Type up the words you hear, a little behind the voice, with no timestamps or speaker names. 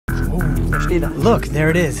Look, there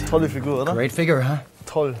it is. Tolle Figur, oder? Great figure, huh?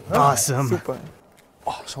 Toll. Awesome. Super.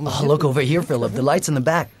 Oh, look over here, Philip. The lights in the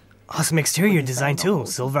back. Awesome exterior design too.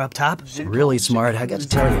 Silver up top. Really smart, I gotta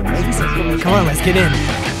tell you. Amazing. Come on, let's get in.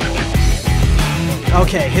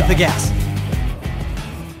 Okay, hit the gas.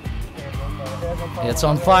 It's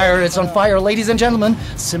on fire, ladies and gentlemen.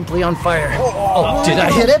 Simply on fire. Oh, did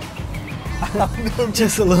I hit it?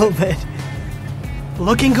 Just a little bit.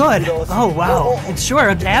 Looking good. Oh, wow. It's sure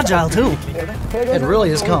agile too. It really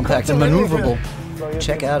is compact and maneuverable.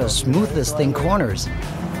 Check out how smooth this thing corners.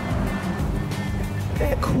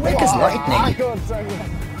 Quick as lightning.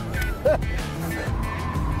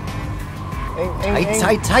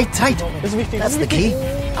 Tight. That's the key.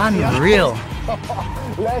 Unreal.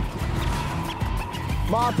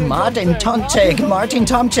 Martin Tomczyk.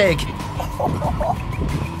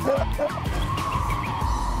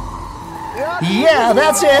 Yeah,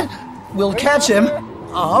 that's it. We'll catch him.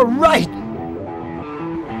 All right.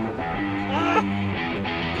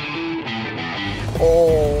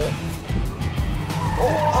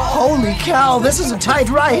 Holy cow, this is a tight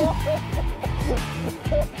ride.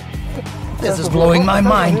 This is blowing my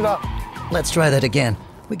mind. Let's try that again.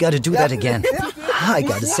 We gotta do that again. I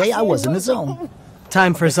gotta say, I was in the zone.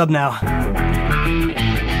 Time for a sub now.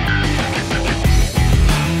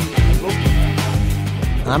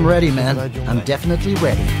 I'm ready, man. I'm definitely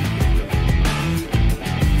ready.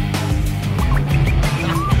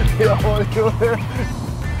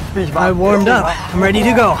 I warmed up. I'm ready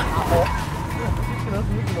to go.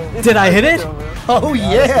 Did I hit it? Oh,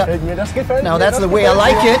 yeah. Now that's the way I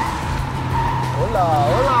like it.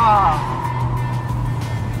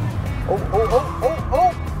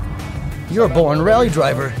 You're a born rally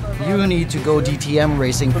driver. You need to go DTM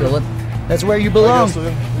racing, Philip. That's where you belong.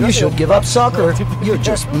 You should give up soccer. You're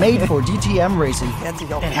just made for DTM racing.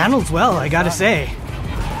 It handles well, I gotta say.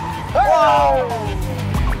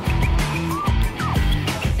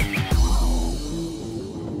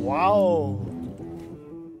 Wow.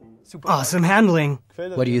 Awesome handling.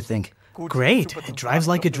 What do you think? Great. It drives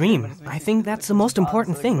like a dream. I think that's the most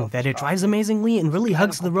important thing, that it drives amazingly and really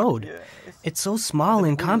hugs the road. It's so small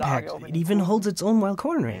and compact, it even holds its own while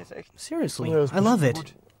cornering. Seriously, I love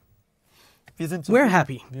it. We're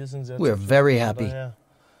happy. We're very happy.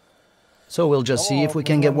 So we'll just see if we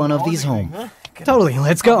can get one of these home. Totally,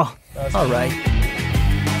 let's go. All right.